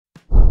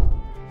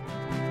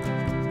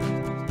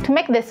To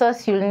make the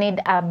sauce, you'll need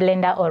a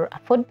blender or a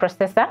food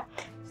processor.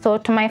 So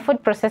to my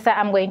food processor,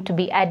 I'm going to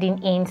be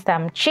adding in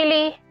some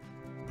chili.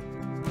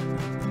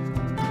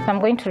 So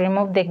I'm going to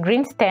remove the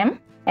green stem,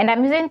 and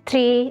I'm using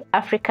 3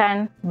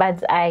 African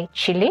bird's eye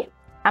chili.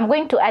 I'm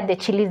going to add the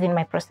chilies in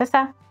my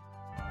processor.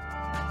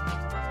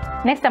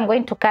 Next, I'm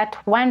going to cut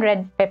 1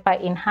 red pepper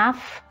in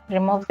half,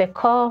 remove the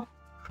core,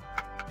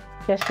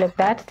 just like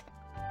that.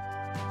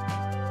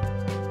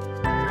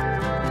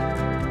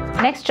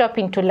 Next, chop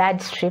into large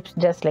strips,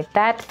 just like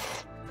that.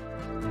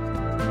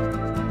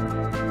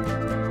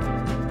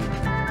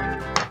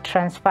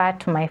 Transfer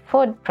to my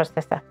food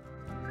processor.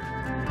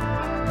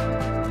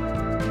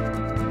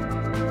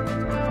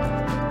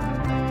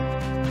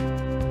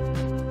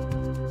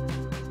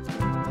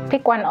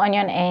 Pick 1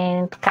 onion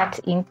and cut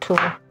into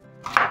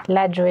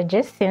large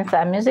wedges since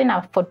I'm using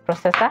a food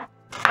processor.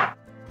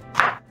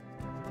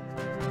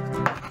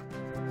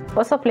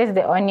 Also place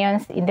the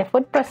onions in the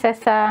food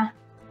processor.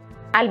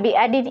 I'll be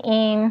adding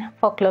in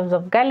 4 cloves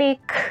of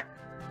garlic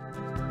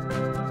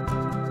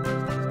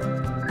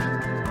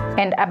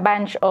and a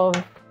bunch of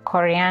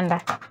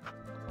coriander.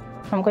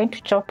 I'm going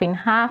to chop in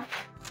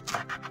half,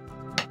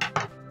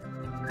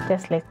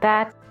 just like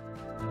that.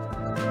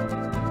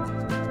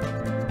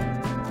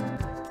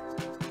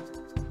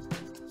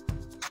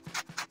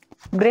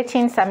 Grate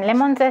in some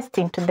lemon zest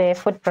into the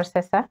food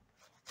processor.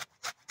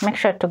 Make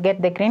sure to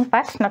get the green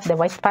part, not the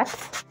white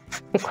parts,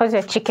 because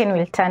your chicken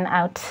will turn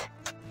out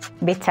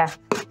bitter.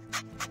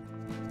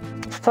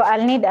 So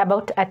I'll need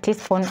about a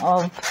teaspoon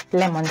of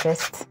lemon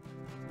zest.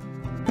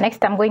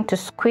 Next, I'm going to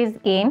squeeze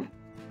in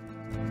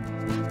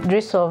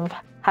juice of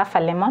half a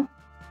lemon.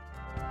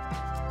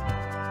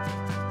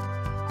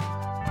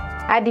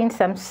 Add in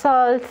some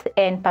salt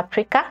and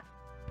paprika.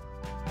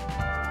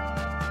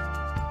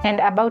 And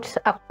about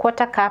a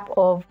 1/4 cup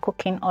of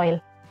cooking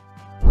oil.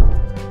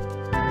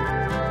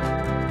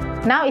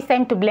 Now it's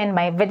time to blend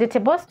my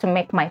vegetables to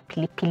make my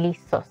pili pili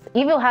sauce.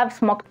 If you have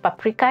smoked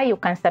paprika, you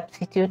can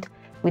substitute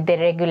with the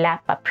regular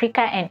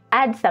paprika and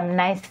add some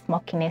nice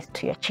smokiness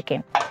to your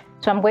chicken.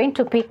 So I'm going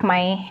to pick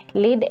my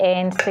lid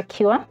and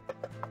secure.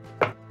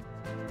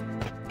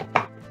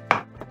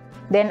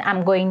 Then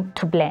I'm going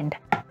to blend.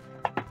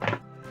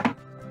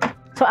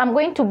 So I'm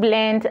going to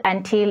blend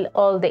until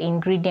all the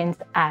ingredients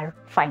are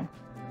fine.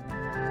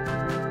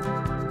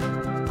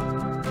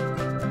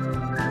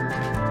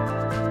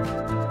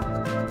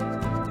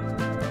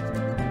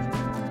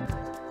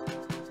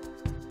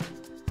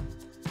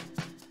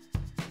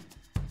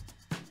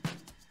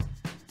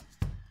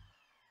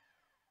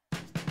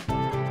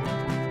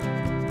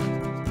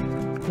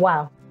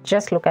 Wow,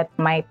 just look at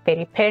my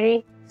peri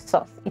peri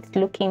sauce. It's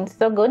looking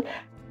so good.